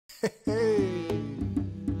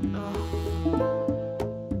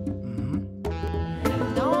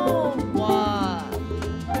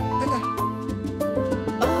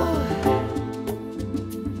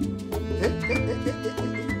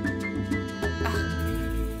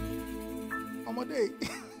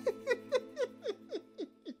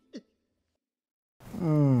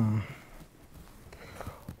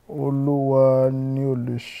Olúwa ni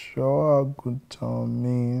olùṣọ́ àgùntàn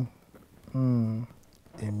mi.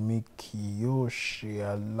 Èmi kì yóò ṣe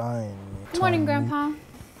aláìní. Good morning, Grandpa.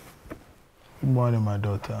 Good morning, my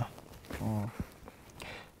daughter.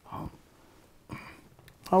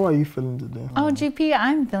 How are you feeling today? Oh, GP,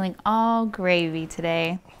 I'm feeling all gravy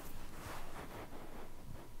today.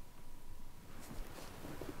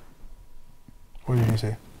 What did you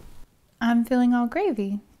say? I'm feeling all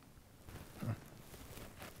gravy.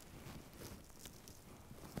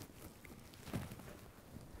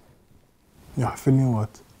 You're feeling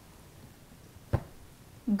what?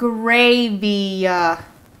 Gravy.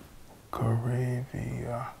 Graveyard.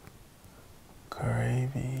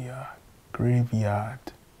 Grave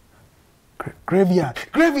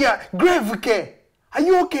care. Are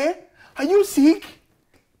you okay? Are you sick?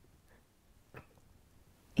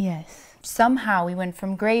 Yes. Somehow we went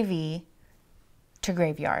from gravy to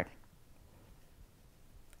graveyard.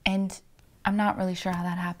 And I'm not really sure how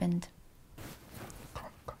that happened.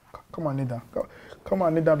 Come on, kneel down. Come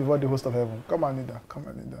on, kneel down before the host of heaven. Come on, kneel down.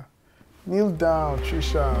 Kneel down,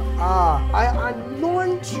 Trisha. I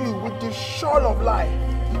anoint you with the shawl of life.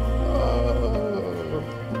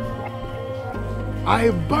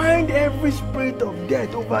 I bind every spirit of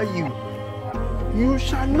death over you. You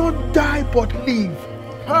shall not die but live.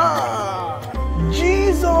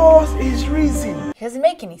 Jesus is risen. It doesn't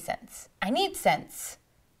make any sense. I need sense,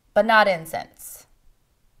 but not incense.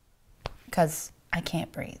 Because I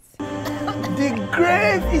can't breathe. The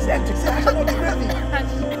grave is empty. I shall not be gravy. I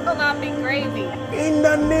shall not be gravy. In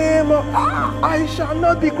the name of I shall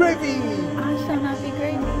not be gravy. I shall not be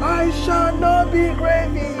gravy. I shall not be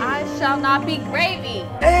gravy. I shall not be gravy.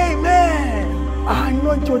 Amen. I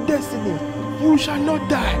anoint your destiny. You shall not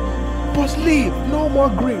die, but live. No more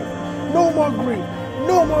grave. No more grave.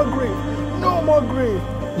 No more grave. No more grave.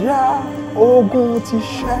 Ya ogun ti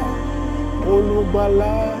ṣẹ́,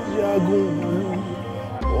 Olùgbàlà jagun.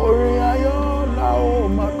 Orin ayọ̀ la ó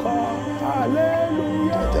máa kọ.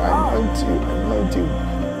 Hallelujah. I anoint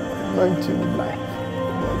you with life.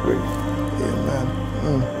 No more grave. Amen.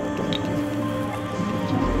 Thank you. Thank you,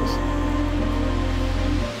 Jesus.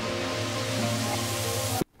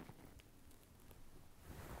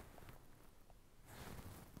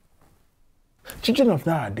 Children of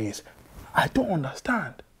nowadays, I don't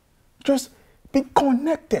understand. Just be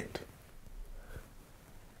connected.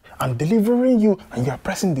 I'm delivering you and you are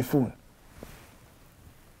pressing the phone.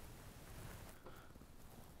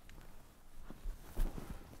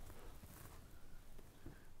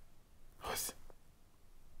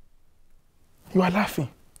 You are laughing.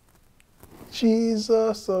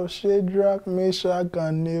 Jesus of Shadrach, Meshach,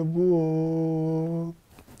 and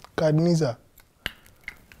Nebuchadnezzar.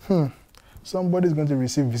 Somebody's going to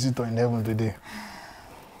receive visitor in heaven today.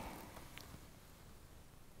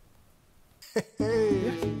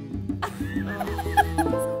 Yes.